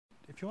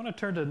If you want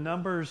to turn to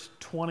Numbers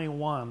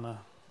 21,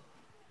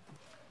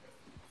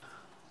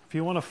 if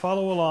you want to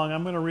follow along,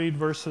 I'm going to read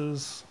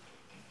verses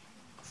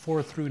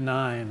 4 through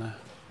 9.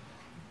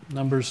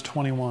 Numbers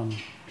 21.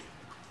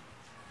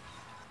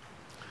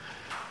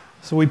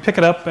 So we pick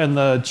it up, and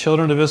the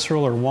children of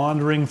Israel are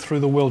wandering through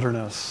the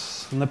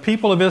wilderness. And the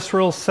people of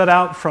Israel set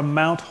out from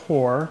Mount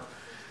Hor,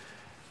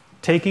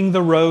 taking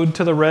the road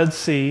to the Red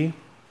Sea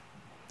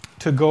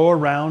to go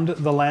around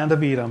the land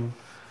of Edom.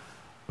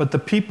 But the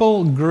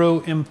people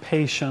grew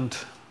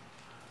impatient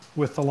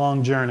with the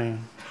long journey.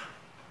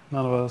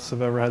 None of us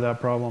have ever had that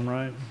problem,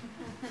 right?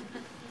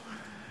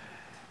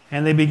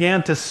 And they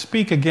began to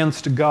speak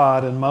against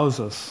God and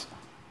Moses.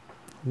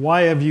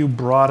 "Why have you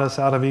brought us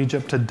out of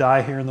Egypt to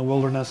die here in the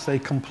wilderness?" they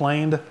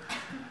complained.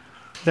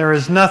 "There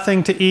is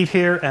nothing to eat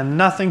here and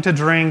nothing to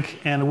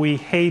drink, and we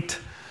hate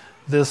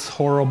this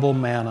horrible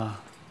manna."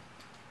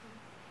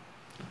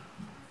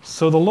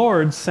 So the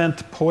Lord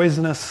sent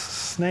poisonous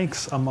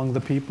snakes among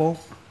the people,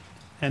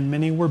 and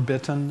many were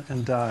bitten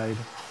and died.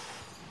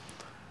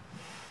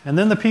 And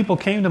then the people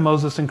came to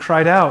Moses and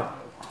cried out,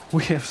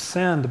 "We have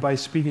sinned by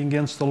speaking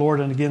against the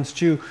Lord and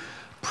against you.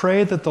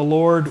 Pray that the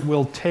Lord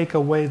will take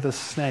away the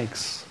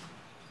snakes."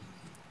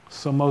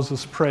 So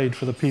Moses prayed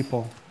for the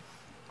people.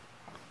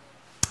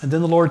 And then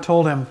the Lord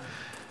told him,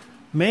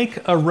 "Make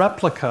a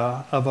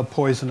replica of a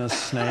poisonous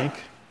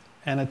snake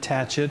and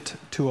attach it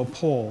to a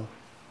pole.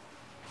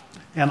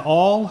 And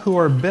all who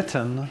are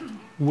bitten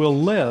will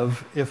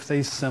live if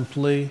they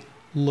simply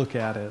look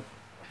at it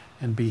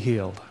and be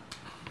healed."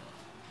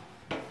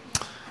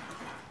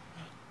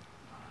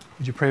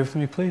 Would you pray with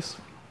me, please?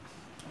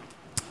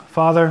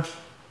 Father,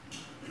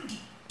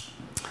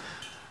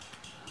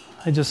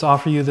 I just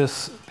offer you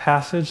this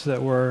passage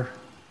that we're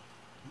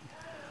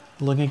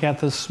looking at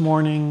this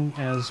morning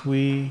as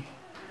we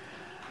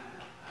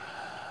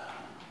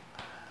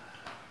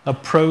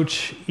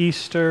approach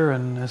Easter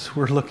and as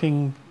we're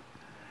looking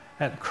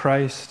at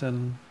Christ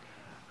and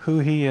who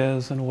He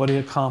is and what He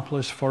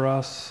accomplished for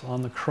us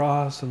on the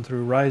cross and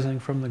through rising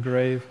from the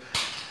grave.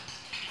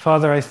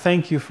 Father, I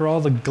thank you for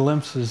all the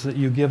glimpses that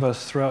you give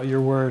us throughout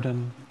your word,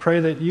 and pray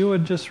that you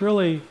would just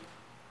really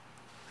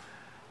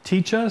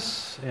teach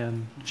us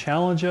and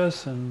challenge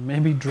us and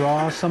maybe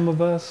draw some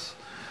of us,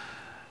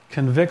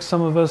 convict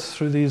some of us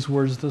through these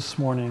words this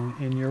morning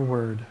in your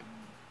word.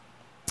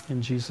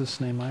 In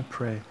Jesus' name I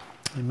pray.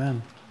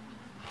 Amen.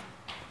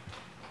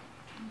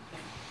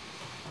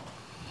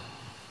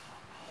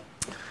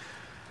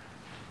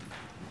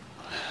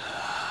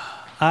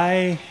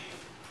 I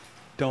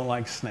don't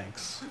like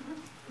snakes.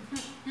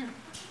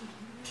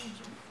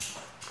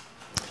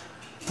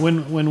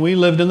 When we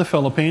lived in the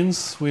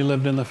Philippines, we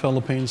lived in the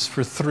Philippines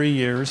for 3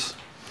 years.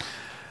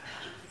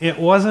 It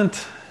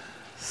wasn't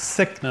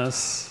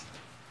sickness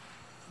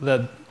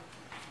that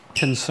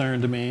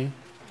concerned me,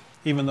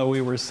 even though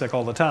we were sick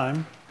all the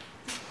time.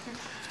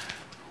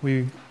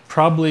 We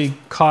probably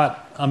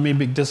caught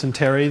amoebic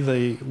dysentery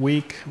the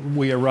week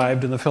we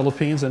arrived in the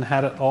Philippines and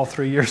had it all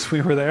 3 years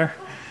we were there.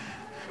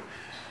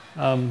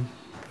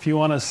 If you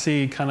want to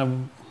see kind of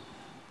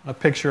a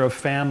picture of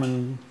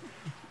famine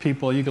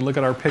people, you can look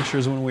at our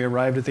pictures when we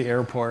arrived at the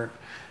airport.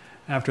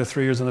 After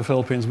 3 years in the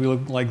Philippines, we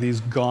looked like these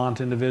gaunt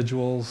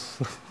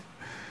individuals.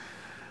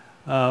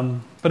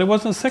 But it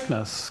wasn't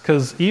sickness,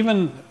 because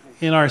even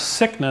in our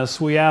sickness,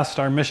 we asked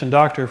our mission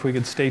doctor if we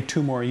could stay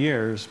 2 more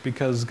years,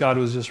 because God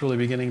was just really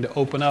beginning to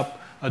open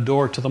up a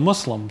door to the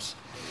Muslims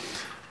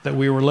that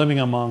we were living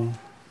among.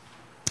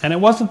 And it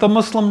wasn't the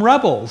Muslim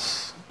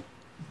rebels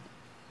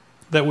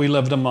that we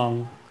lived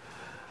among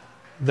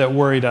that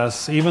worried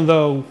us, even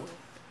though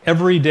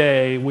every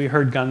day we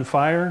heard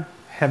gunfire,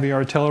 heavy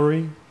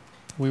artillery.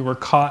 We were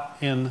caught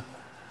in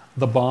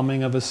the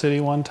bombing of a city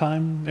one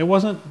time. It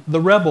wasn't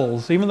the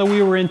rebels, even though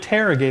we were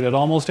interrogated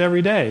almost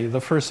every day the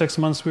first 6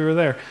 months we were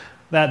there.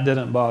 That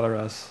didn't bother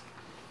us.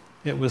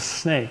 It was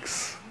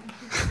snakes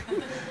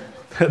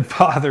that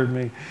bothered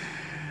me.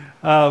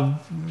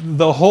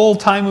 The whole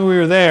time we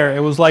were there,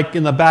 it was like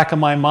in the back of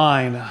my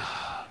mind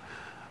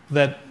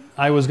that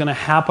I was going to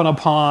happen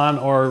upon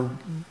or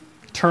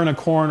turn a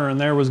corner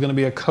and there was going to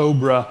be a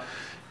cobra,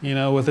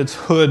 with its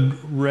hood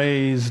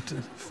raised,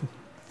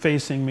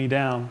 facing me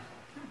down.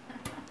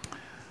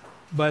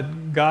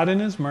 But God in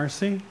His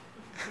mercy,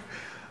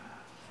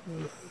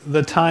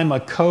 the time a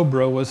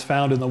cobra was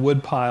found in the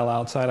woodpile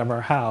outside of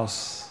our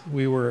house,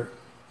 we were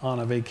on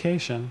a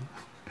vacation,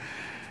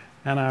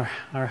 and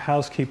our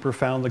housekeeper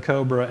found the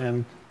cobra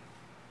and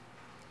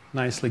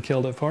nicely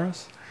killed it for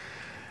us.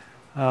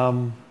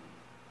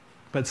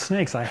 But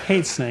snakes, I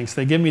hate snakes.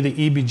 They give me the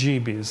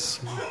EBGBs.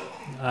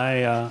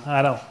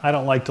 I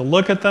don't like to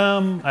look at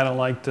them. I don't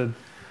like to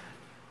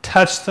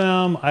touch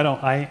them.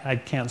 I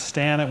can't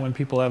stand it when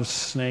people have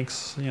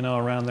snakes,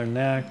 around their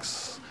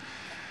necks.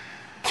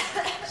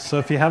 So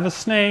if you have a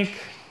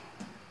snake,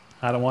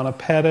 I don't want to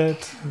pet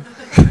it.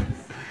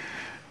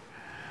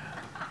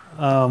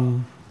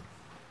 And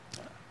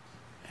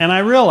I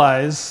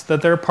realize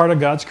that they're part of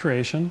God's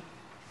creation,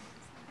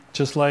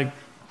 just like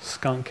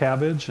skunk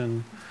cabbage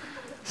and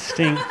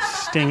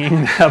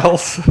stinging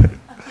nettles.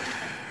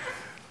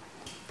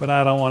 but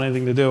I don't want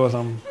anything to do with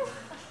them.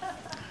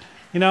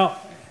 You know,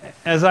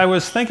 as I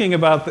was thinking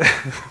about this,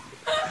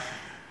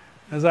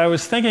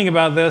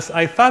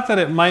 I thought that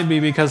it might be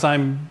because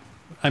I'm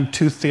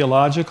too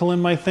theological in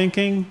my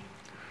thinking,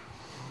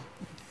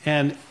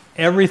 and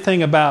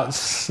everything about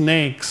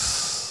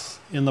snakes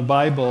in the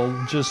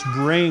Bible just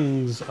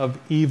rings of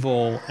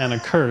evil and a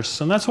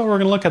curse. And that's what we're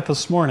going to look at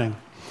this morning.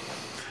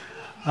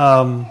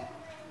 In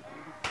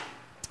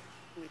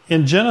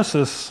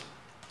Genesis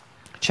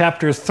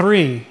chapter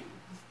 3,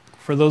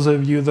 for those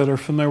of you that are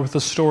familiar with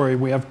the story,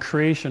 we have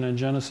creation in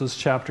Genesis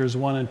chapters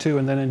 1 and 2,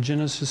 and then in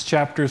Genesis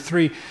chapter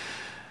 3,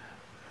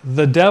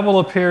 the devil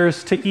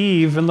appears to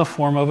Eve in the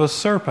form of a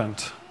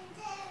serpent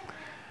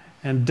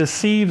and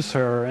deceives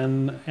her,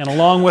 and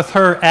along with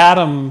her,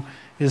 Adam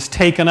is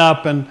taken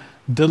up, and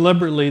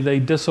deliberately they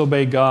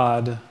disobey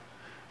God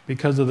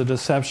because of the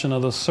deception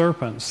of the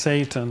serpent,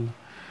 Satan,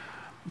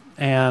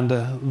 and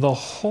the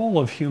whole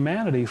of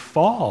humanity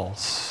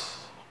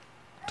falls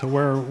to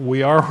where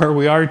we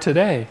are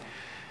today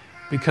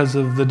because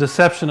of the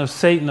deception of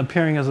Satan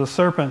appearing as a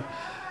serpent.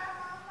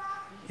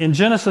 In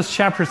Genesis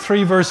chapter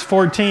 3, verse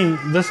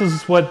 14, this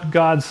is what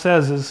God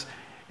says.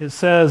 It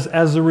says,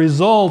 as a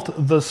result,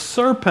 the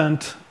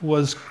serpent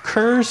was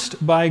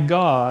cursed by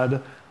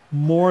God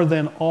more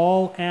than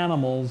all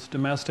animals,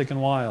 domestic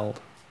and wild.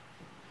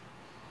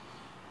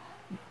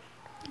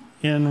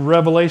 In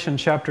Revelation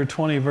chapter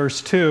 20,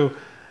 verse 2,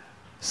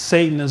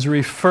 Satan is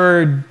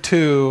referred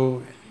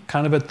to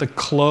kind of at the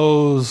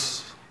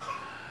close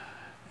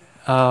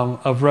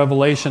of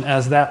Revelation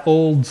as that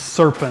old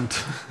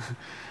serpent,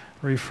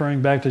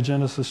 referring back to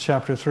Genesis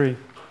chapter 3.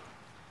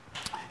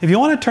 If you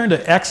want to turn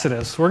to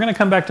Exodus, we're going to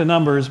come back to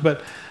Numbers,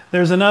 but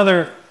there's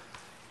another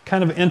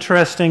kind of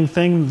interesting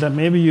thing that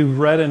maybe you've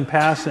read in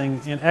passing.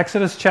 In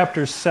Exodus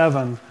chapter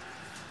 7,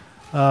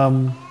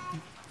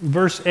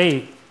 verse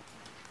 8,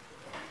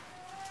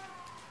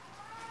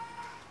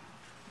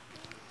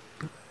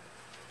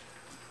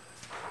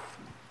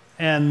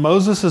 and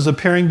Moses is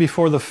appearing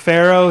before the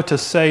Pharaoh to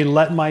say,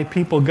 let my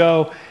people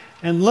go.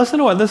 And listen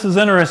to this is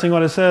interesting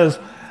what it says.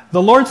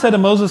 The Lord said to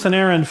Moses and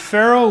Aaron,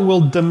 Pharaoh will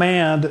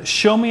demand,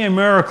 show me a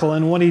miracle.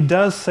 And when he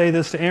does say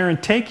this to Aaron,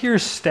 take your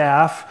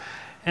staff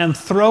and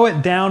throw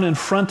it down in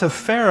front of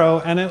Pharaoh,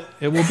 and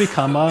it will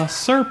become a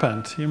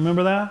serpent. You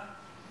remember that?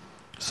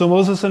 So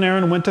Moses and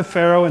Aaron went to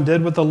Pharaoh and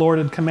did what the Lord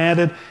had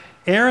commanded.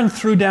 Aaron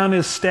threw down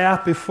his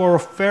staff before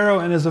Pharaoh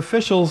and his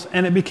officials,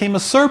 and it became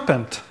a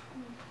serpent.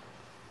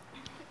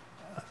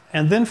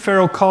 And then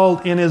Pharaoh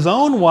called in his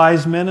own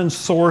wise men and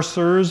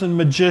sorcerers and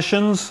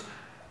magicians.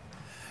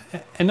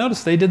 And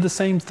notice they did the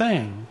same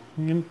thing.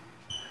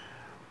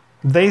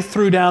 They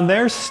threw down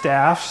their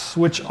staffs,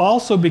 which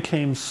also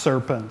became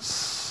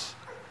serpents.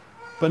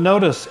 But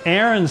notice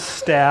Aaron's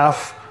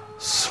staff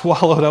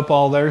swallowed up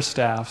all their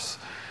staffs.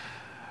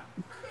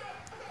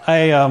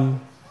 I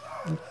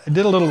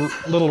did a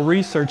little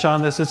research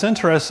on this. It's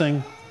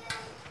interesting.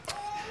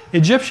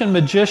 Egyptian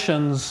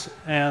magicians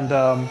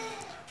and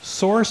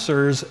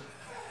sorcerers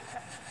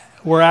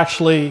were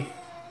actually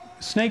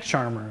snake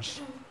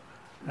charmers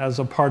as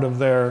a part of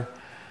their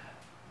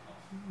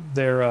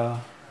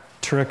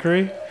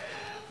trickery.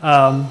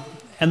 And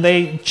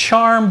they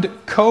charmed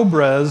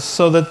cobras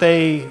so that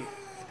they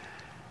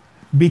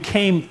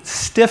became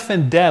stiff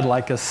and dead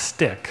like a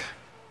stick.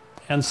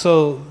 And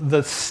so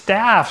the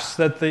staffs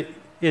that the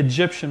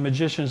Egyptian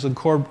magicians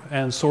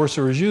and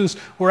sorcerers used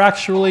were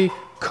actually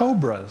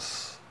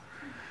cobras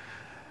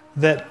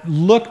that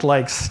looked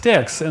like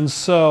sticks. And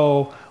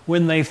so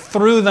when they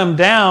threw them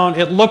down,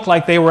 it looked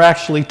like they were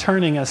actually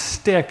turning a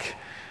stick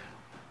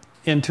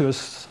into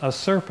a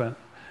serpent.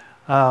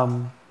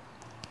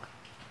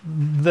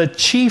 The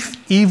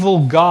chief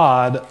evil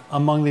god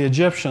among the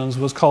Egyptians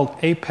was called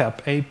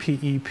Apep,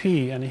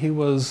 A-P-E-P, and he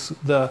was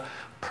the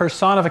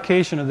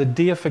personification or the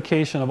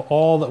deification of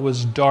all that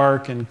was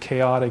dark and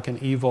chaotic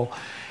and evil.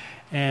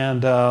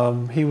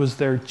 And he was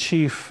their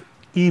chief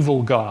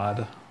evil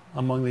god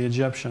among the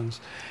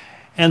Egyptians.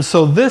 And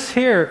so this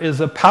here is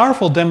a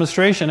powerful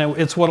demonstration.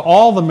 It's what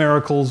all the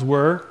miracles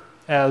were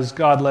as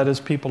God led his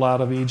people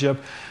out of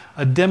Egypt.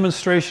 A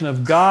demonstration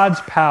of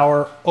God's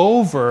power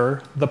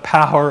over the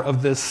power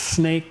of this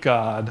snake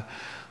god,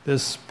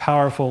 this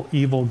powerful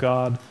evil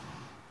god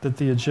that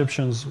the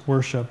Egyptians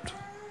worshipped.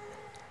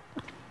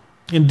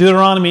 In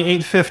Deuteronomy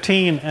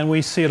 8:15, and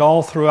we see it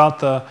all throughout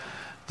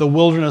the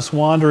wilderness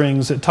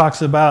wanderings, it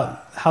talks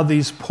about how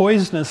these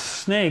poisonous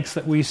snakes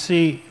that we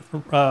see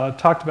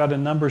talked about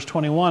in Numbers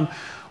 21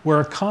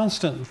 were a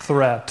constant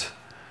threat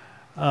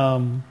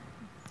to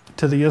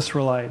the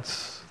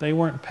Israelites. They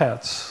weren't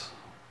pets.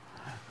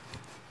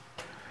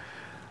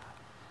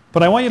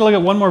 But I want you to look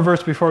at one more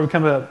verse before we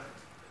come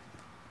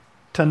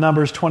to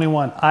Numbers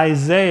 21.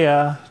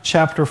 Isaiah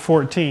chapter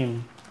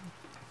 14.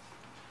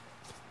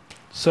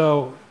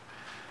 So,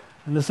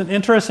 and this is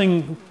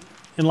interesting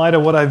in light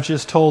of what I've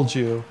just told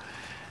you.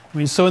 I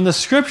mean, so in the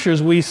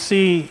scriptures we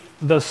see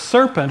the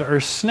serpent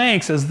or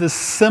snakes as this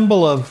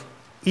symbol of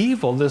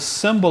evil, this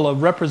symbol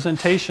of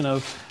representation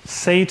of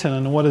Satan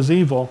and what is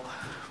evil.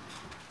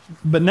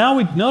 But now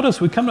we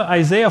come to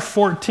Isaiah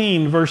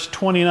 14, verse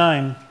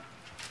 29.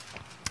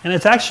 And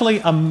it's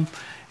actually,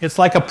 it's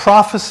like a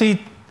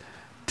prophecy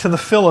to the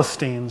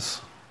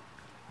Philistines.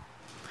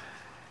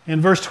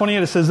 In verse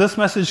 28 it says, "This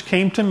message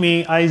came to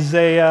me,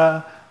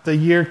 Isaiah, the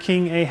year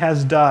King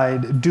Ahaz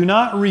died. Do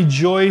not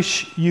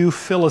rejoice, you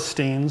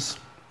Philistines,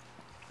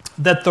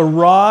 that the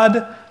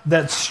rod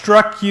that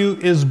struck you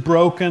is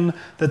broken,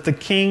 that the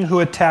king who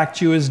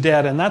attacked you is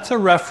dead." And that's a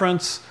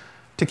reference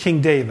to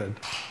King David,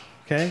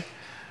 okay,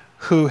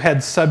 who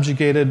had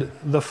subjugated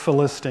the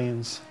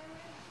Philistines.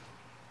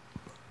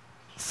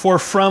 "For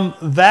from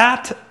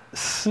that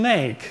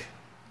snake,"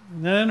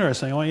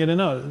 interesting, I want you to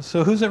know.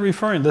 So who's it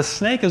referring? The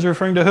snake is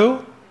referring to who?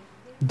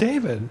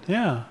 David,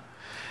 yeah.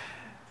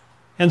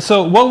 And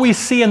so what we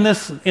see in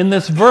this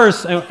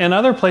verse and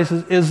other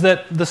places is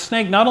that the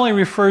snake not only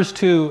refers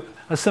to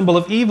a symbol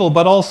of evil,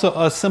 but also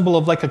a symbol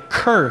of like a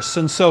curse.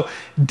 And so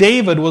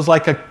David was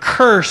like a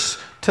curse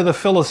to the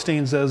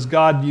Philistines as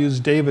God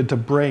used David to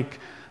break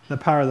the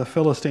power of the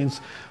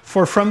Philistines.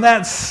 "For from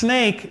that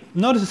snake,"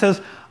 notice it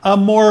says, "a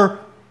more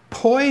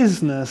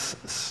poisonous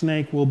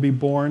snake will be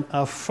born,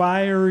 a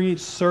fiery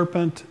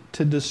serpent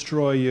to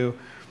destroy you."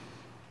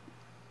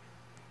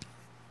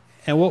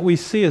 And what we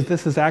see is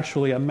this is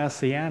actually a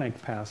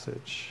messianic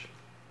passage.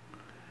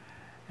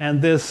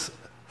 And this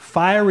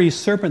fiery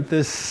serpent,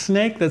 this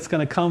snake that's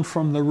going to come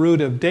from the root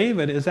of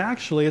David, is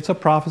actually, it's a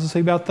prophecy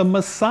about the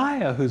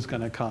Messiah who's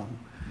going to come.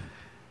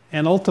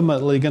 And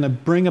ultimately going to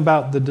bring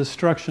about the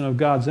destruction of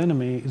God's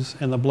enemies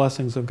and the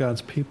blessings of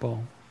God's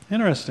people.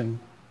 Interesting.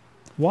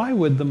 Why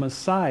would the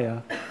Messiah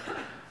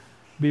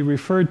be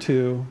referred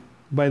to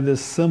by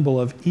this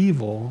symbol of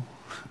evil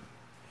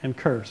and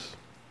curse?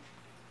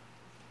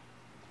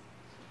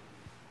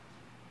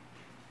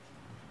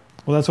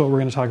 Well, that's what we're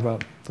going to talk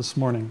about this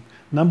morning.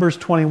 Numbers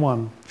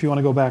 21, if you want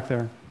to go back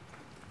there.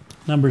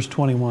 Numbers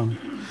 21.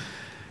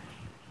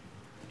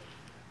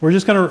 We're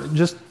just going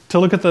to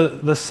look at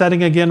the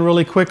setting again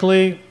really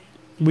quickly.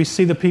 We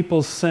see the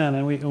people's sin,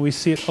 and we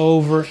see it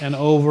over and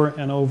over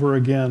and over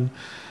again.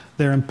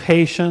 Their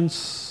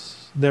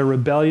impatience, their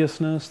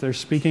rebelliousness, they're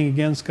speaking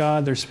against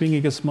God, they're speaking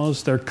against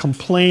Moses, they're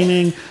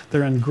complaining,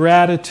 their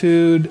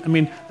ingratitude. I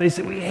mean, they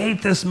say, "We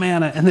hate this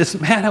manna," and this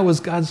manna was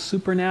God's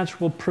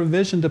supernatural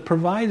provision to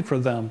provide for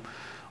them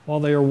while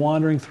they are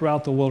wandering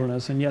throughout the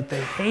wilderness, and yet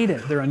they hate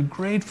it. They're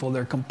ungrateful,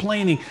 they're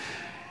complaining.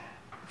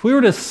 If we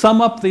were to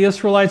sum up the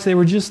Israelites, they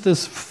were just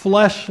this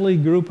fleshly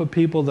group of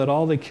people that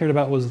all they cared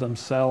about was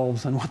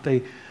themselves and what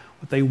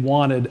they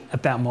wanted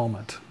at that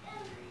moment.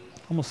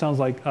 Almost sounds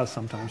like us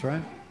sometimes,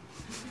 right?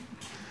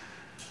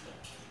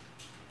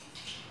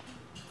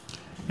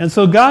 And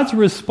so God's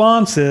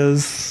response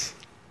is,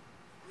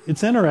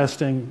 it's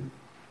interesting.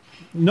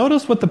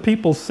 Notice what the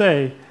people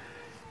say.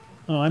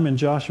 Oh, I'm in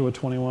Joshua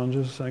 21,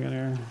 just a second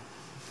here.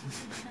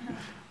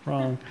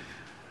 Wrong.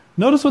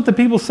 Notice what the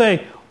people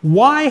say.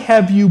 "Why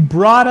have you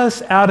brought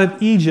us out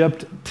of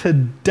Egypt to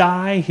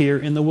die here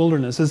in the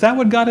wilderness?" Is that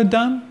what God had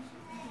done?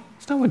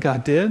 It's not what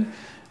God did.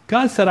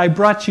 God said, "I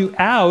brought you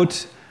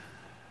out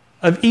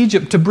of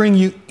Egypt to bring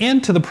you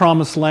into the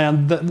promised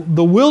land."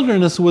 The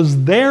wilderness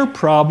was their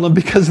problem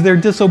because of their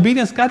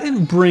disobedience. God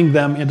didn't bring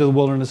them into the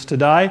wilderness to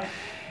die.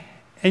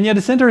 And yet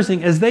it's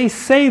interesting, as they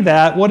say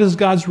that, what is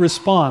God's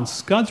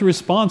response? God's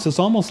response is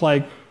almost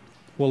like,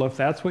 "Well, if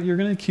that's what you're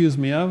going to accuse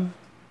me of,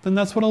 then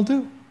that's what I'll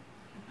do."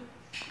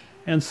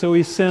 And so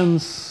he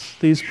sends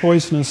these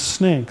poisonous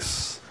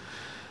snakes.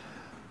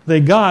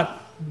 They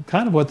got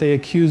kind of what they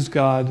accused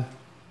God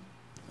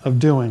of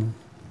doing.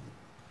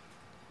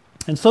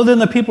 And so then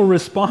the people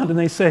respond and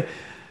they say,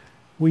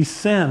 "We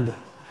sinned."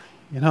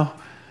 You know,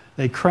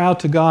 they cry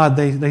out to God.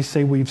 They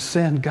say, "We've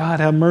sinned.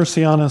 God, have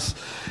mercy on us."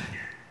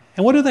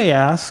 And what do they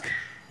ask?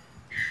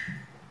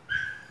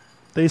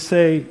 They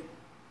say,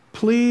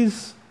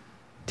 "Please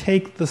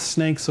take the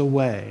snakes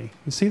away."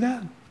 You see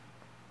that?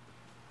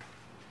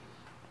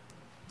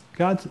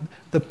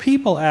 The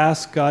people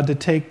ask God to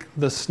take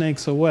the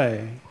snakes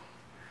away.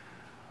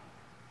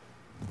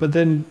 But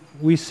then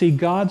we see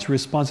God's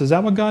response. Is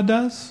that what God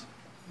does?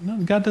 No,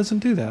 God doesn't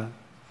do that.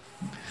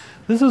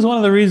 This is one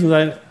of the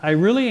reasons I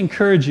really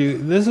encourage you.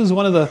 This is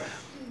one of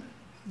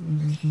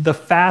the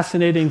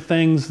fascinating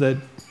things that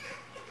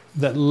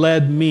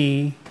led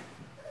me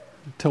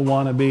to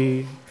want to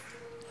be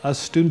a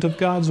student of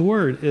God's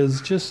Word, is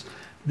just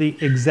the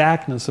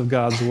exactness of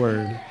God's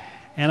Word.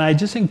 And I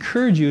just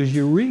encourage you, as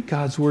you read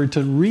God's Word,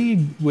 to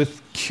read with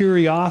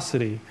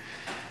curiosity.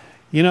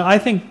 You know, I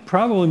think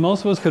probably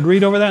most of us could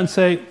read over that and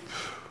say,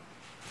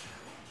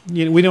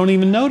 you know, we don't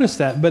even notice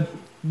that.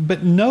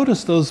 But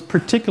notice those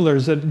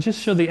particulars that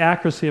just show the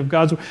accuracy of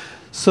God's Word.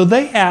 So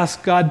they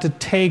ask God to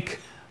take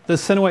the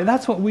sin away.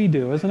 That's what we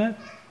do, isn't it?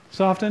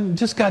 So often,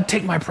 just God,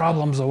 take my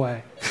problems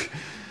away.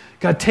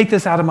 God, take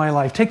this out of my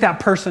life. Take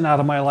that person out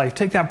of my life.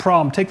 Take that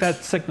problem. Take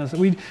that sickness.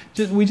 We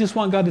just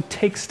want God to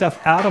take stuff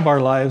out of our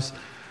lives.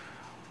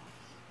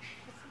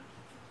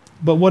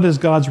 But what is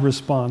God's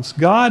response?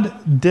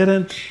 God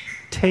didn't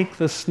take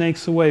the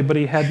snakes away, but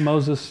he had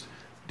Moses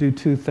do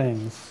two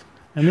things.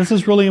 And this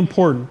is really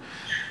important.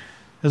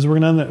 As we're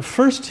going to,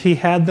 first he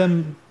had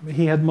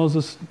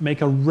Moses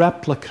make a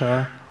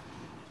replica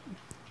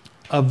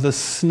of the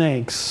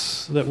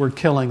snakes that were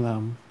killing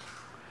them.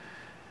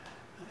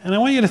 And I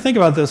want you to think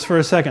about this for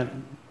a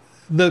second.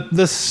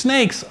 The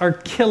snakes are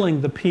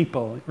killing the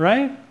people,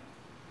 right?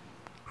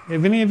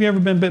 Have any of you ever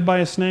been bit by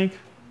a snake?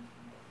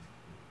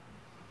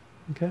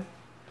 Okay.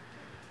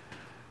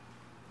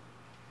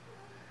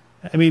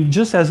 I mean,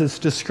 just as it's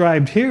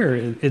described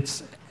here,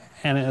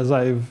 and as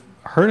I've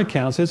heard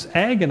accounts, it's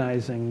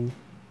agonizing,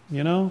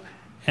 and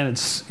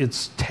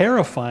it's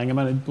terrifying. I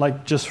mean,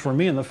 like just for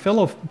me in the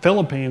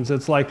Philippines,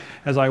 it's like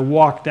as I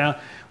walk down,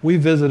 we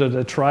visited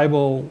a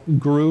tribal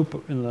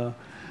group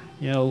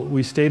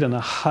we stayed in a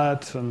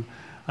hut, and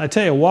I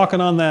tell you,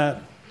 walking on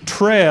that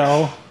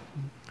trail,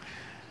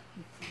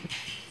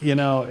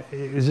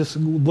 it's just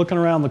looking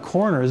around the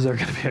corner, is there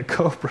going to be a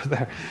cobra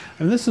there?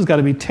 I mean, this has got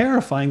to be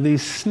terrifying.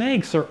 These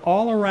snakes are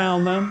all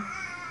around them,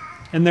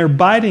 and they're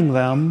biting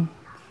them.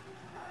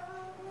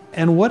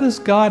 And what does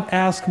God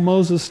ask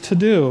Moses to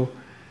do?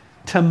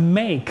 To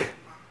make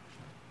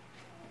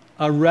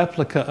a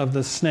replica of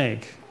the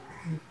snake.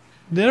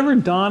 Did it ever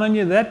dawn on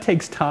you that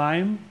takes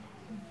time?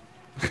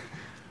 Isn't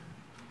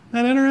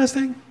that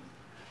interesting?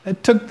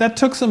 That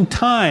took some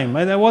time.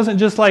 That wasn't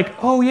just like,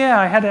 oh yeah,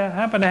 I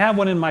happen to have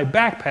one in my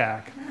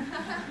backpack.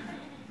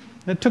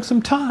 It took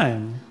some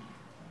time.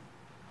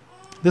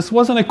 This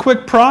wasn't a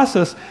quick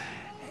process.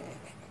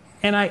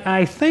 And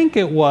I think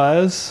it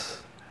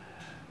was,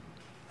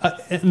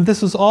 and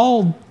this is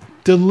all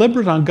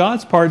deliberate on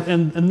God's part,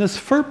 and this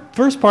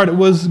first part, it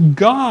was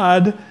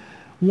God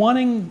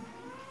wanting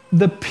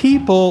the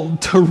people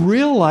to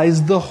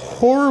realize the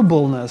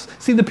horribleness.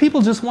 See, the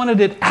people just wanted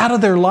it out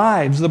of their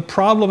lives, the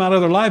problem out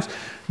of their lives.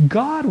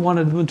 God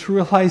wanted them to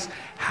realize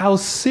how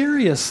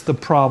serious the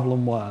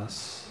problem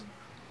was.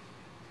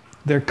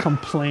 Their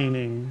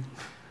complaining,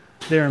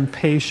 their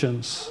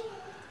impatience,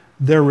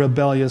 their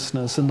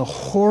rebelliousness, and the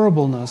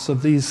horribleness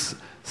of these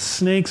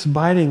snakes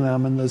biting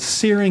them, and the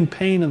searing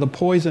pain and the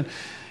poison.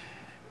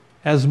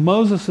 As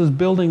Moses is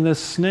building this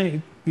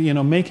snake,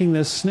 making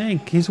this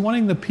snake, he's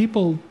wanting the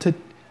people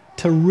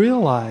to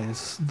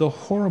realize the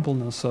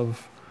horribleness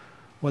of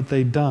what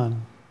they'd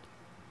done.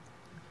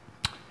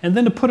 And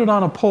then to put it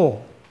on a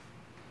pole.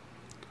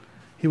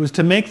 He was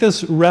to make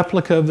this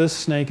replica of this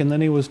snake, and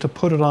then he was to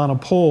put it on a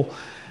pole.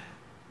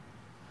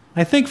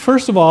 I think,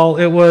 first of all,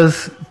 it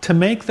was to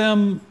make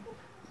them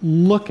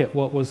look at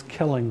what was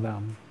killing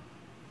them.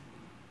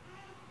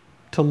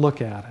 To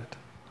look at it.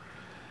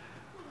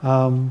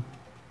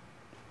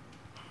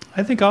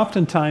 I think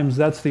oftentimes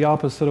that's the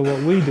opposite of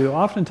what we do.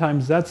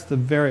 Oftentimes that's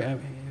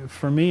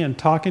for me and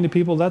talking to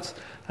people, that's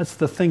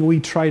the thing we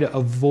try to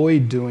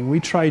avoid doing. We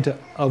try to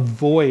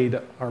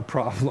avoid our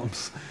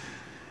problems.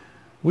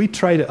 We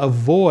try to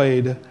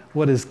avoid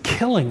what is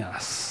killing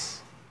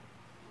us.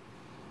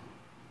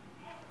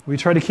 We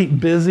try to keep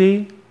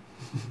busy.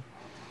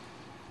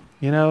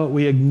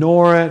 We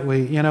ignore it.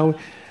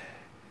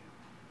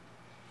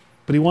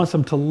 But he wants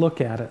them to look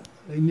at it.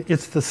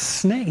 It's the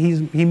snake.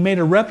 He made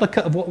a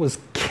replica of what was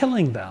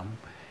killing them,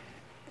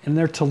 and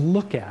they're to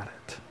look at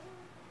it.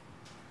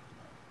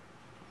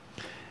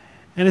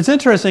 And it's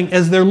interesting,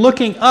 as they're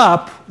looking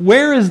up,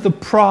 where is the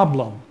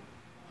problem?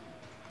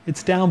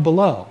 It's down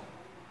below.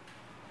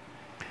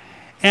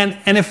 And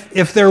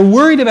if they're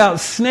worried about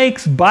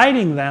snakes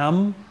biting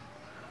them,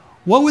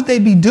 what would they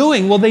be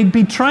doing? Well, they'd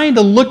be trying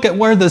to look at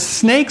where the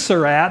snakes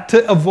are at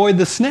to avoid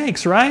the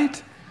snakes,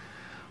 right?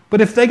 But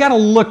if they got to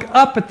look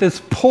up at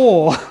this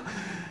pole,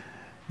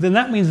 then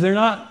that means they're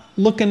not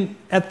looking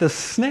at the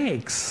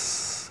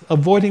snakes,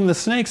 avoiding the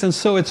snakes. And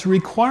so it's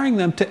requiring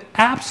them to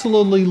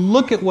absolutely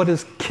look at what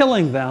is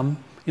killing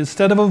them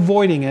instead of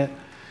avoiding it,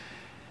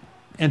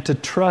 and to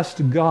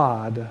trust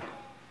God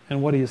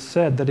and what He has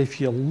said, that if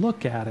you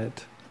look at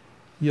it,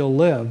 you'll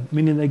live.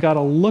 Meaning they got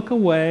to look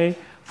away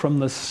from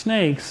the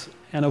snakes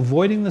and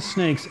avoiding the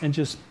snakes and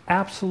just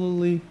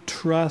absolutely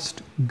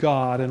trust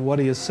God and what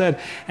He has said.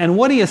 And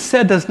what He has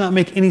said does not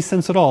make any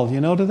sense at all. Do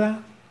you know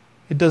that?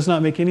 It does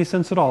not make any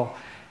sense at all.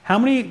 How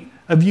many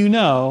of you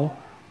know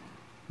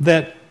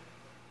that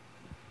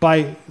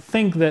by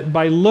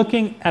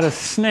looking at a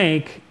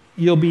snake,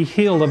 you'll be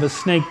healed of a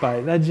snake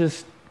bite? I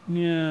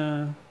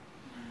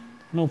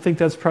don't think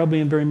that's probably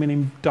in very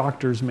many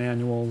doctors'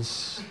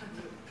 manuals.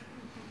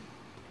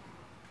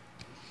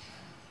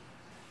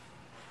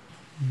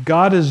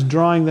 God is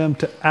drawing them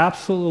to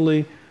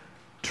absolutely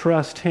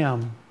trust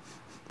Him,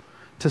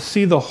 to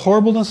see the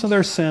horribleness of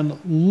their sin,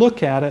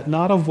 look at it,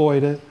 not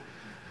avoid it,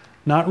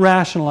 not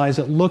rationalize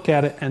it, look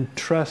at it and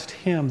trust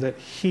Him that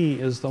He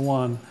is the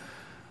one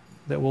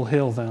that will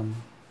heal them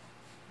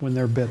when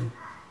they're bitten.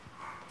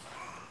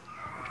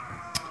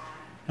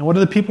 And what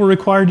are the people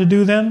required to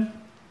do then,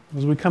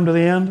 as we come to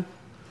the end?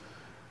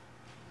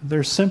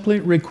 They're simply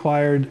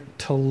required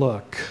to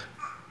look,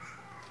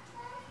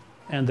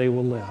 and they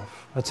will live.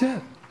 That's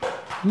it.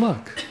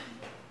 Look.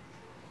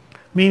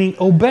 Meaning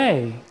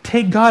obey.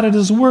 Take God at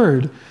His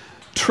word.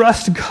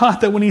 Trust God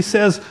that when He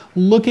says,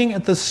 looking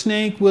at the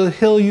snake will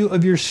heal you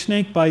of your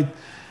snake bite,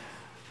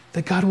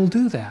 that God will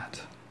do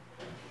that.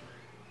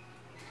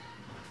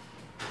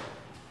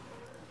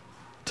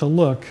 to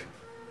look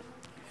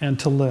and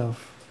to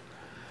live.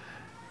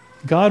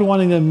 God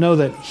wanting them to know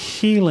that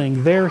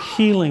healing, their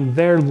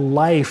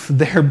life,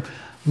 their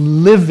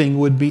living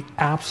would be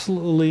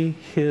absolutely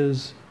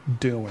His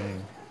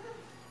doing,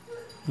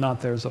 not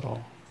theirs at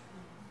all.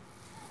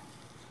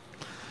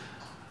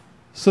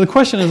 So the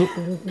question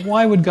is,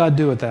 why would God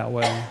do it that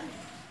way?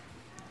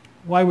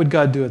 Why would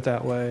God do it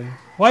that way?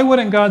 Why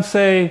wouldn't God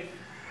say,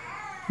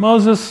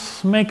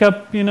 Moses, make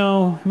up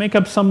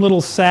some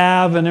little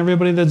salve, and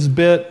everybody that's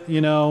bit,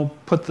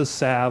 put the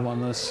salve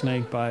on the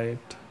snake bite?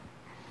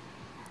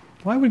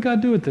 Why would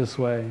God do it this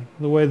way,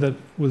 the way that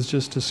was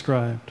just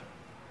described?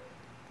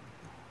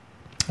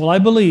 Well, I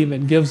believe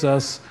it gives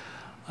us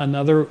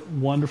another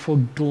wonderful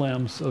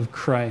glimpse of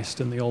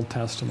Christ in the Old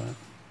Testament.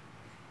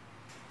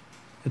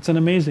 It's an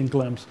amazing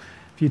glimpse.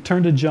 If you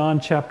turn to John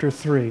chapter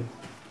 3.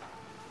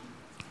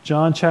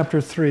 John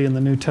chapter 3 in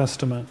the New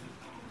Testament.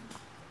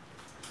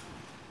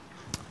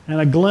 And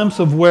a glimpse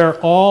of where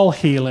all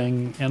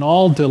healing and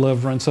all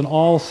deliverance and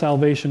all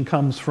salvation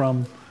comes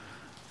from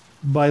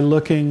by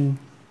looking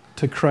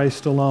to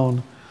Christ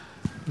alone.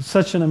 It's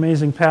such an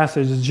amazing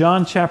passage. It's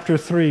John chapter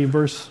 3,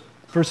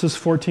 verses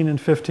 14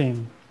 and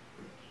 15.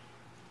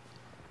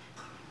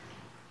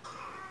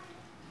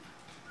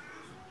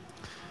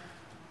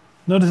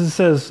 Notice it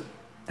says,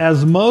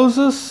 as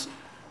Moses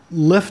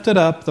lifted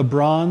up the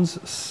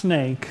bronze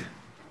snake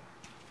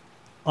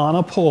on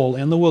a pole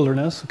in the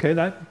wilderness, okay,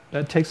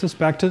 that takes us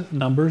back to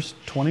Numbers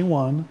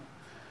 21.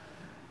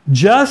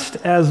 Just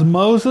as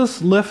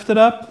Moses lifted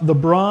up the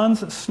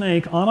bronze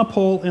snake on a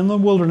pole in the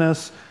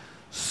wilderness,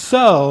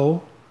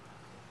 so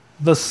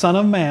the Son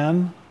of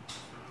Man,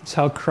 that's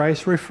how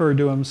Christ referred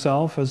to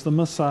himself as the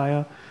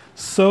Messiah,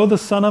 so the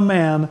Son of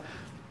Man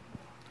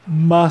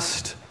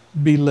must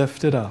be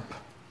lifted up.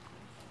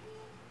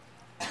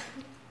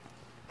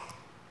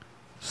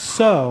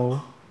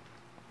 So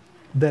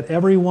that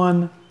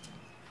everyone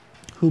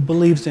who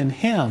believes in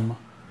Him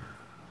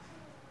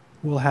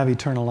will have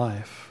eternal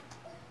life.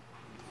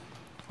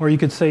 Or you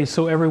could say,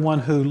 so everyone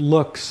who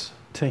looks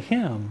to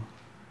Him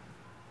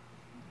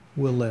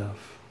will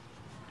live.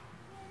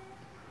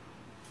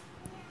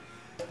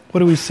 What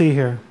do we see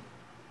here?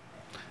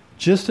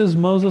 Just as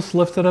Moses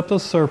lifted up the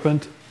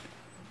serpent,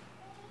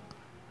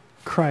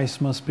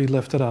 Christ must be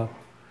lifted up.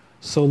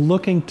 So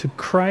looking to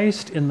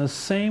Christ in the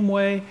same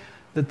way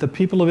that the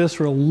people of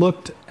Israel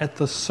looked at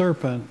the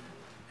serpent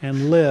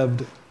and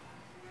lived,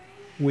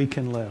 we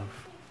can live.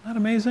 Isn't that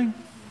amazing?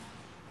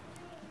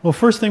 Well,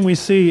 first thing we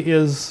see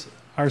is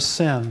our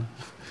sin.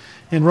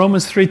 In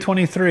Romans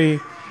 3:23,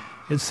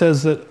 it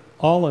says that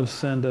all have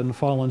sinned and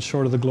fallen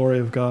short of the glory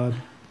of God.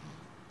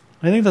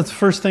 I think that's the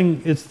first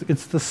thing.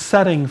 It's the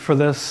setting for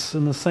this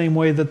in the same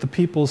way that the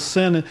people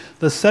sin.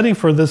 The setting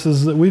for this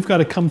is that we've got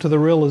to come to the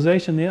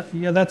realization,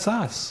 yeah, that's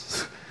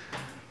us.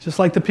 Just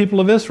like the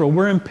people of Israel.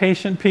 We're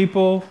impatient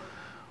people.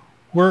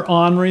 We're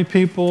ornery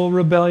people,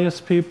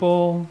 rebellious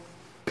people,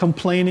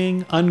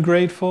 complaining,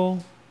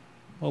 ungrateful.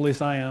 Well, at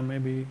least I am.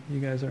 Maybe you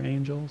guys are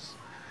angels.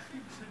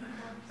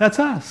 That's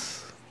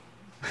us.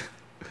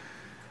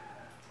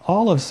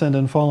 All have sinned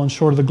and fallen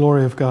short of the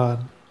glory of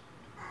God.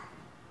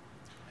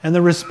 And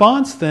the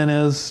response then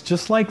is,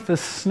 just like the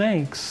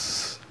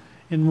snakes,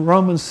 in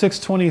Romans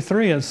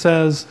 6:23 it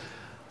says,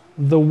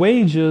 the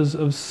wages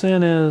of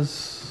sin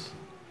is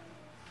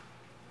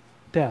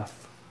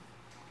death.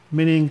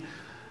 Meaning,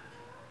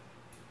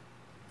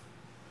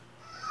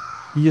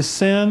 you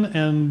sin,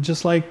 and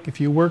just like if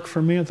you work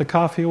for me at the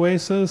Coffee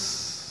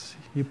Oasis,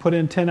 you put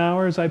in 10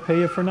 hours, I pay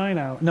you for 9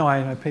 hours. No,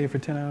 I pay you for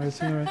 10 hours.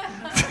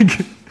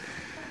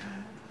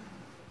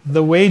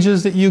 The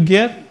wages that you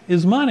get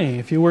is money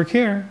if you work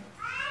here.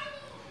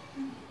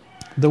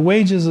 The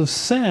wages of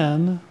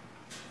sin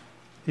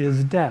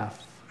is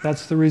death.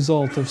 That's the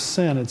result of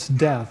sin. It's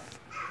death.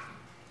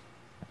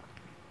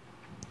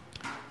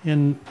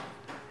 In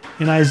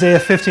Isaiah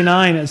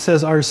 59, it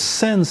says, our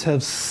sins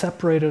have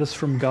separated us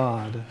from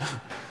God.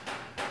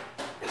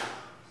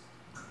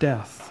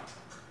 Death.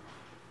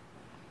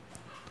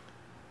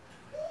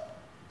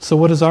 So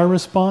what is our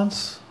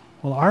response?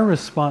 Well, our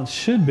response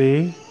should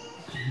be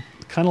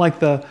kind of like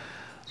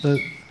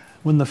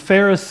when the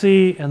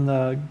Pharisee and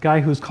the guy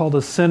who's called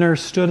a sinner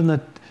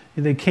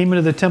they came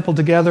into the temple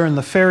together, and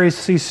the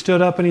Pharisee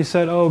stood up and he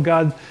said, oh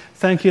God,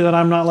 thank you that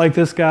I'm not like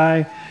this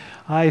guy.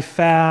 I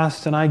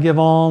fast and I give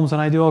alms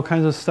and I do all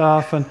kinds of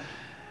stuff.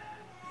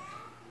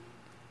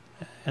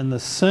 And the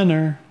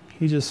sinner,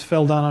 he just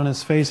fell down on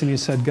his face and he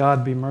said,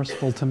 God, be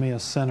merciful to me, a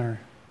sinner.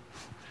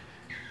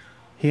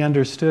 He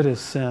understood his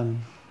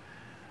sin.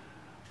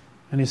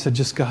 And he said,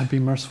 just God, be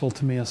merciful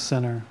to me, a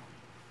sinner.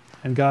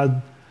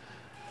 And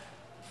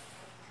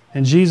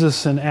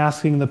Jesus, in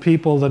asking the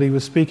people that he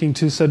was speaking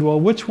to, said, well,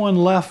 which one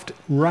left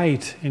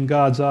right in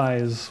God's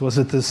eyes? Was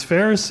it this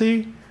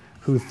Pharisee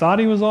who thought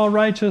he was all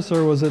righteous,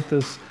 or was it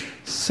this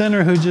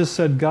sinner who just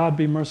said, God,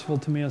 be merciful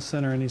to me, a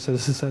sinner? And he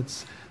says,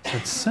 that's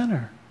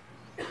sinner.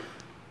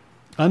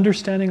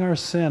 Understanding our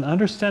sin,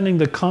 understanding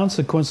the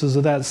consequences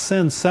of that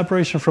sin,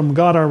 separation from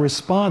God, our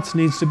response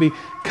needs to be,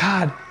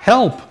 God,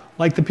 help.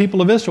 like the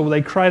people of Israel.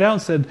 They cried out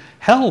and said,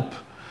 help.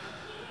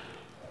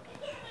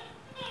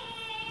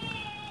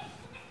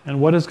 And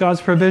what is God's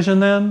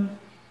provision then?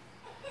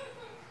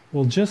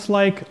 Well, just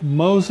like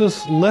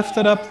Moses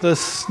lifted up the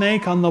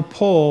snake on the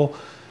pole,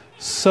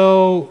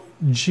 so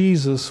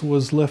Jesus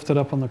was lifted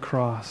up on the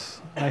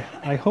cross.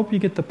 I hope you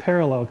get the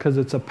parallel, because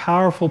it's a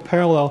powerful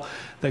parallel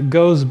that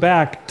goes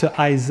back to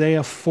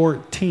Isaiah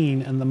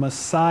 14 and the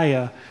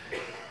Messiah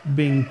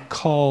being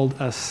called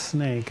a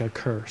snake, a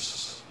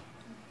curse.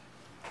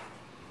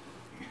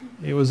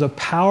 It was a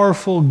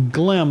powerful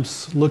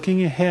glimpse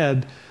looking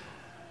ahead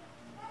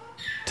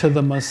to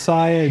the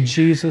Messiah,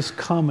 Jesus,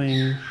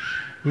 coming,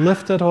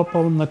 lifted up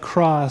on the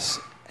cross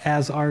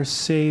as our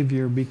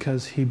Savior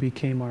because he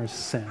became our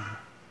sin.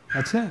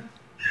 That's it.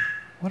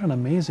 What an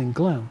amazing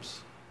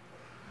glimpse.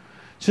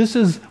 Just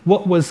as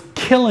what was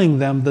killing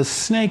them, the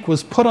snake,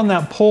 was put on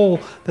that pole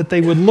that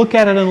they would look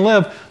at it and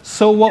live,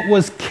 so what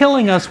was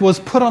killing us was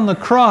put on the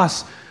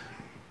cross,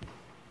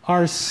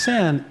 our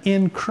sin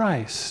in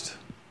Christ.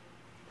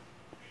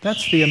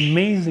 That's the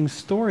amazing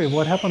story of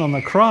what happened on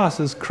the cross.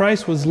 As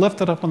Christ was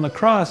lifted up on the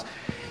cross,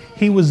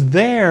 he was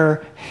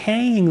there,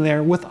 hanging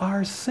there with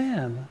our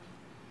sin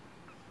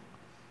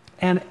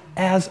and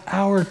as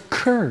our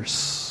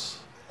curse.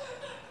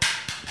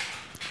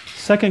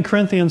 2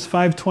 Corinthians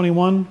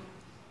 5:21.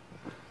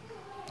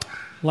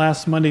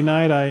 Last Monday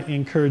night, I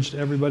encouraged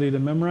everybody to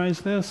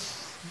memorize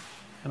this,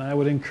 and I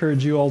would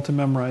encourage you all to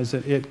memorize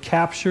it. It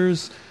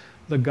captures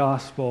the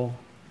gospel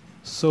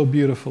so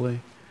beautifully.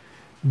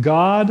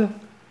 God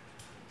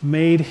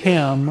made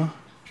him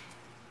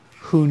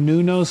who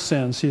knew no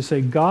sin. So you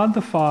say, God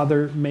the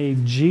Father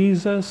made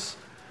Jesus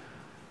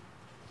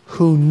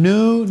who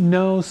knew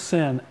no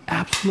sin,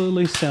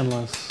 absolutely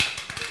sinless.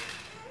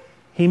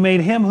 He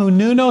made him who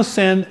knew no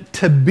sin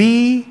to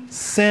be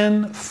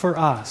sin for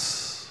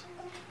us,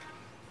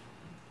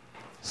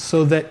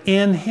 so that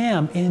in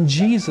him, in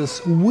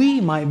Jesus, we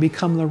might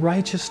become the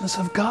righteousness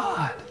of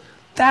God.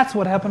 That's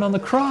what happened on the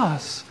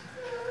cross.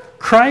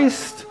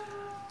 Christ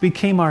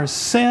became our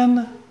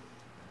sin,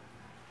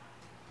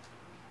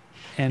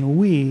 and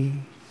we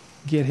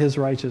get his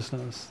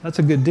righteousness. That's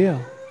a good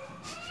deal.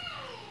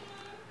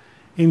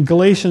 In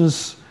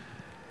Galatians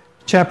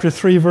chapter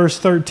 3, verse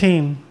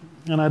 13,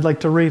 and I'd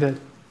like to read it.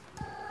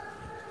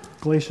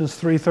 Galatians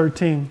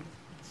 3:13.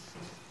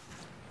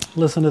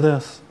 Listen to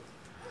this.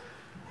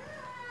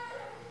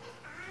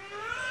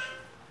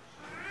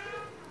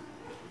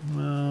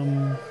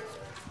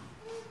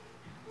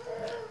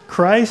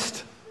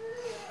 Christ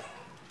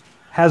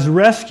has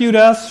rescued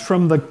us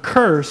from the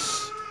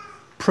curse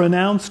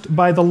pronounced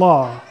by the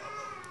law.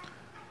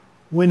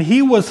 When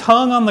he was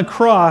hung on the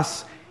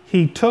cross,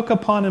 he took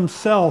upon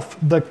himself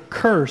the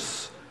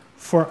curse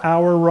for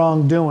our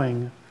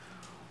wrongdoing.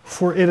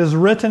 For it is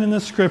written in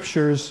the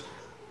Scriptures,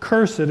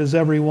 cursed is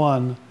every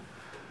one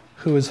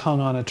who is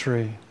hung on a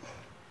tree.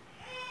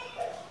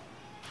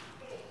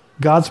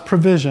 God's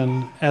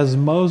provision, as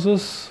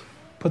Moses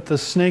put the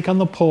snake on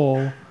the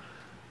pole,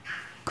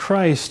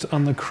 Christ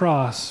on the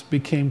cross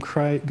became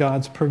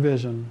God's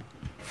provision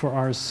for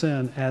our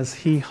sin as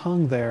he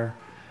hung there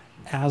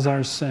as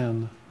our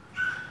sin,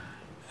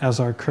 as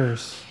our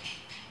curse.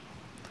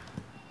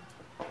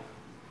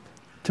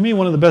 To me,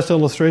 one of the best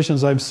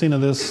illustrations I've seen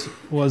of this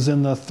was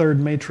in the third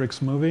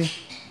Matrix movie.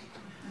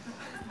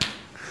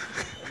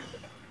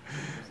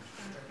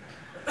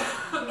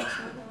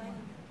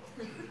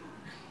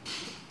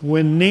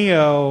 When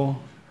Neo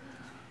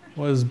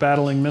was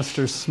battling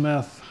Mr.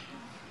 Smith,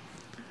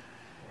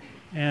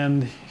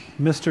 and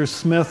Mr.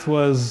 Smith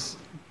was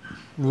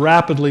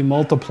rapidly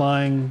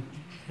multiplying,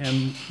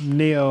 and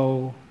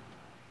Neo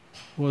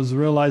was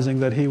realizing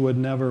that he would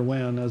never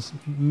win as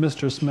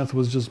Mr. Smith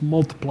was just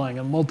multiplying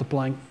and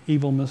multiplying,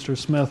 evil Mr.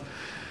 Smith.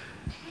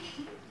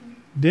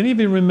 Did any of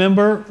you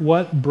remember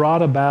what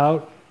brought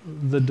about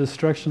the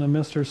destruction of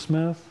Mr.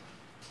 Smith?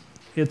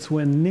 It's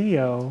when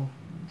Neo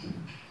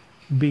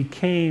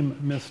became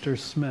Mr.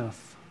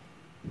 Smith.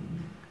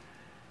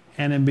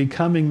 And in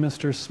becoming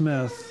Mr.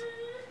 Smith,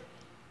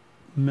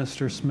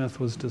 Mr. Smith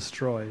was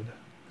destroyed.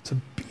 It's a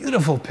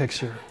beautiful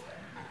picture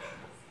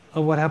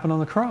of what happened on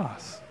the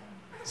cross.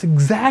 It's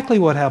exactly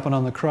what happened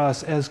on the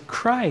cross as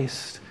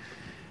Christ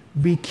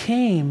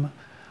became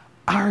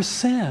our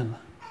sin.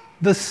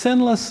 The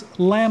sinless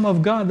Lamb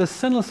of God, the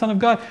sinless Son of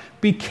God,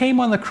 became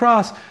on the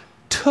cross,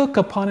 took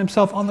upon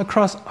himself on the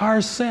cross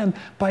our sin.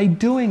 By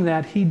doing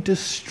that, he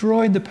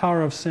destroyed the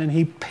power of sin.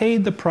 He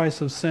paid the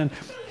price of sin.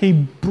 He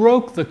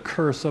broke the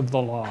curse of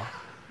the law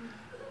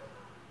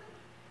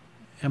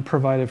and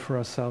provided for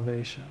us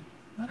salvation.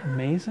 Isn't that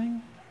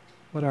amazing?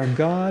 What our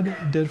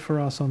God did for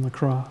us on the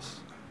cross.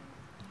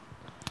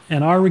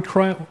 And our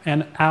required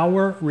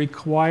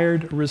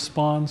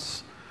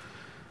response,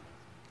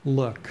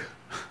 look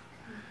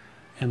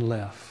and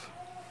live.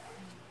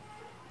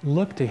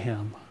 Look to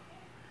him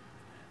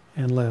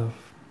and live.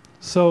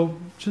 So,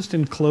 just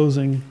in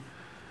closing,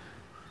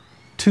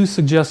 2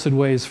 suggested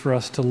ways for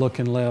us to look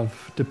and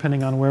live,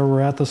 depending on where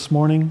we're at this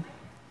morning.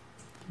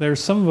 There's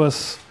some of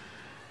us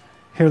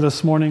here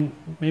this morning,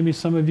 maybe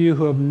some of you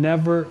who have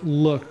never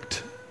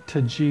looked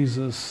to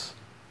Jesus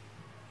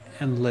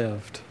and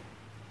lived.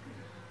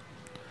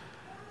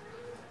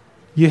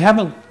 You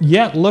haven't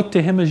yet looked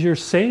to Him as your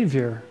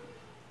Savior.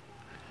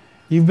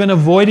 You've been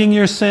avoiding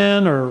your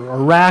sin or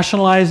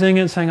rationalizing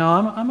it, saying,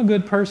 oh, I'm a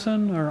good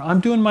person, or I'm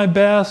doing my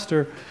best,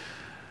 or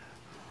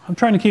I'm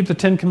trying to keep the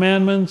 10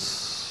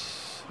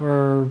 Commandments,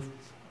 or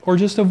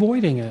just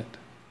avoiding it.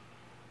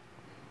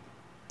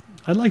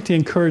 I'd like to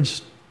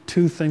encourage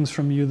two things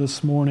from you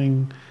this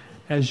morning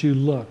as you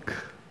look.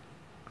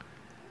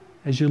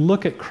 As you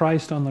look at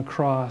Christ on the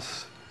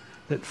cross,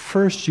 that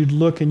first you'd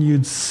look and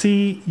you'd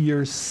see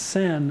your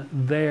sin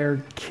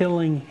there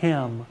killing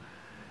Him.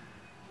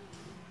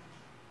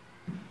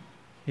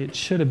 It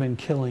should have been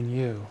killing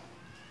you.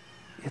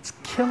 It's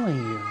killing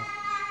you.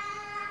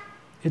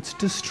 It's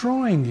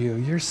destroying you,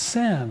 your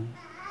sin.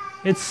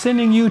 It's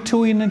sending you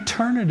to an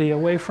eternity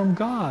away from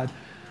God.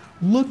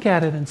 Look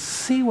at it and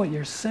see what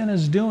your sin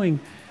is doing,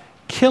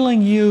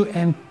 killing you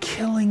and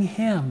killing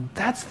Him.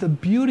 That's the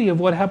beauty of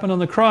what happened on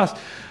the cross.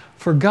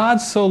 For God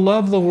so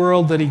loved the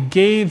world that He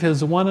gave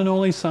His one and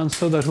only Son,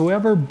 so that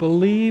whoever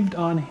believed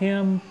on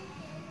Him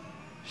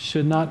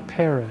should not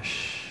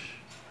perish.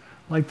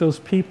 Like those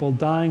people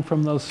dying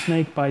from those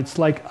snake bites,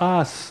 like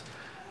us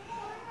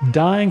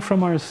dying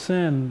from our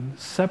sin,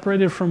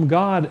 separated from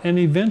God, and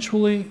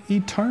eventually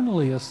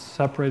eternally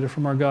separated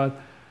from our God,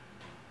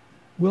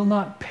 will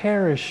not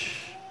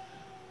perish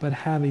but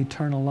have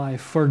eternal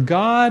life. For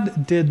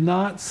God did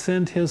not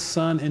send His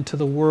Son into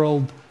the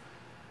world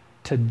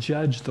to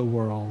judge the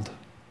world,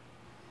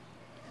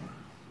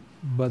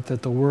 but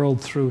that the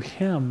world through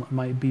Him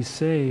might be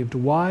saved.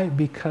 Why?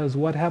 Because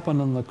what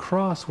happened on the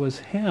cross was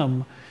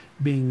Him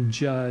being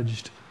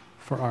judged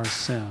for our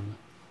sin.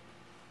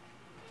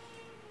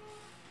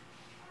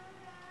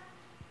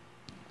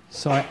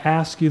 So I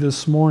ask you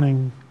this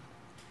morning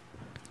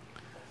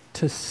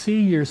to see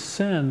your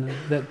sin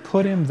that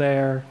put Him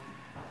there,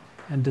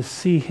 and to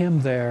see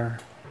Him there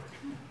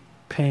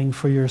paying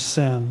for your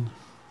sin,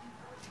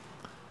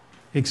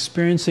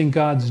 experiencing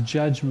God's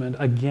judgment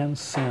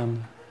against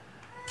sin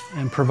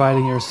and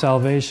providing your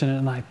salvation.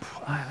 And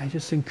I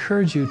just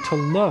encourage you to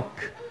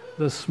look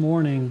this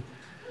morning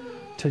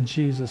to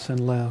Jesus and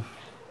live.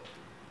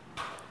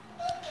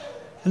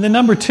 And then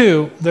number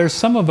two, there's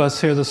some of us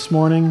here this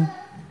morning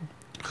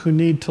who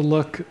need to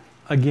look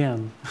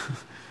again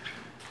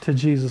to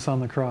Jesus on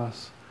the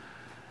cross.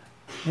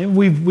 And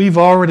we've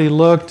already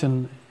looked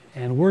and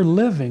we're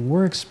living,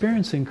 we're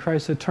experiencing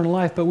Christ's eternal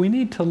life, but we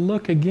need to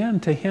look again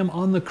to Him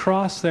on the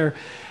cross there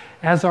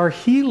as our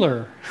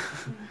healer,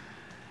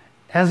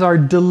 as our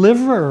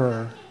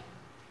deliverer,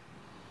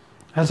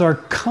 as our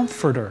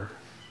comforter.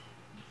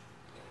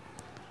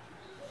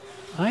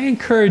 I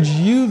encourage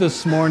you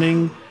this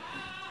morning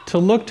to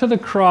look to the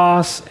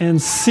cross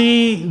and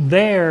see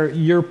there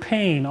your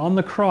pain on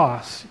the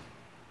cross,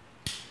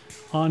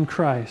 on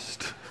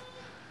Christ.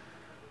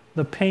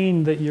 The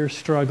pain that you're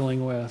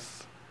struggling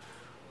with,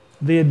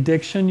 the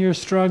addiction you're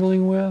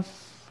struggling with,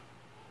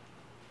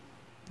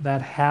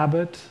 that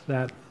habit,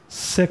 that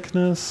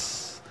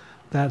sickness,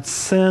 that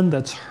sin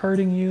that's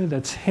hurting you,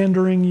 that's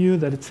hindering you,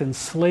 that it's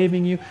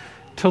enslaving you,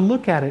 to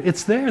look at it.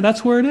 It's there.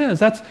 That's where it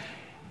is.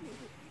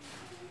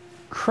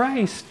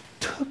 Christ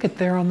took it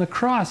there on the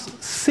cross.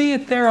 See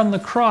it there on the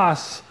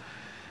cross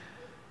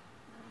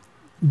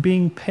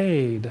being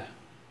paid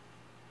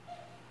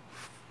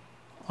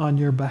on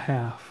your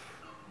behalf.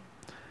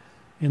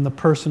 In the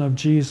person of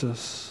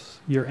Jesus,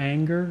 your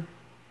anger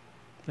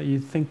that you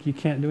think you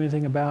can't do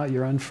anything about,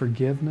 your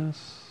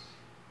unforgiveness.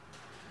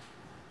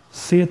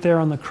 See it there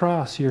on the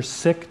cross. Your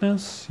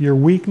sickness, your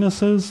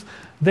weaknesses.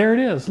 There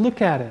it is.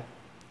 Look at it.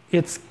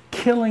 It's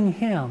killing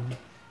Him,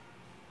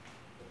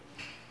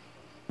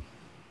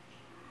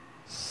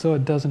 so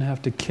it doesn't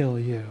have to kill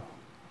you.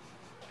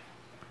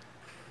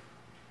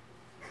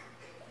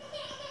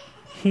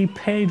 He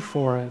paid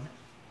for it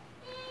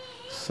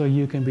so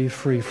you can be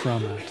free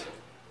from it.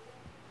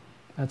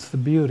 That's the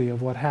beauty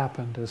of what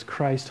happened as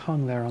Christ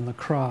hung there on the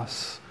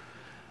cross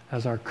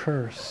as our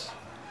curse,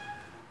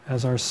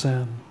 as our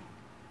sin.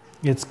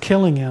 It's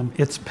killing Him.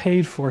 It's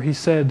paid for. He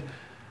said,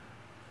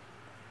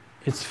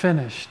 it's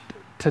finished.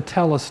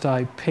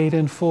 Tetelestai, paid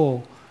in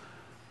full.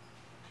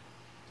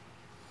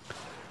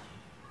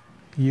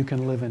 You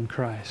can live in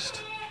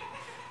Christ.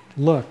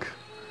 Look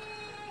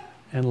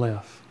and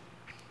live.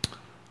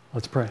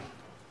 Let's pray.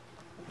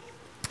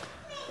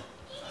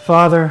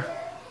 Father,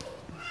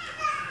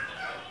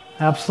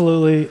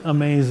 absolutely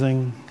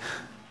amazing.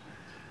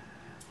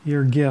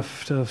 Your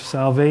gift of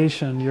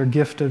salvation, your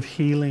gift of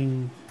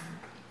healing,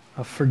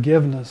 of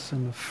forgiveness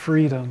and of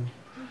freedom.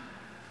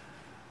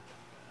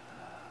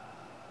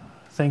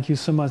 Thank you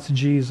so much,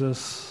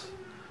 Jesus,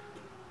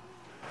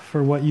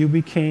 for what you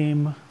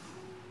became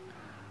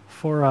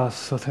for us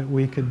so that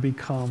we could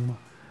become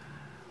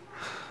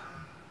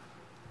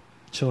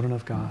children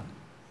of God.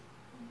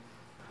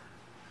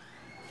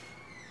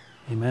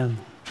 Amen.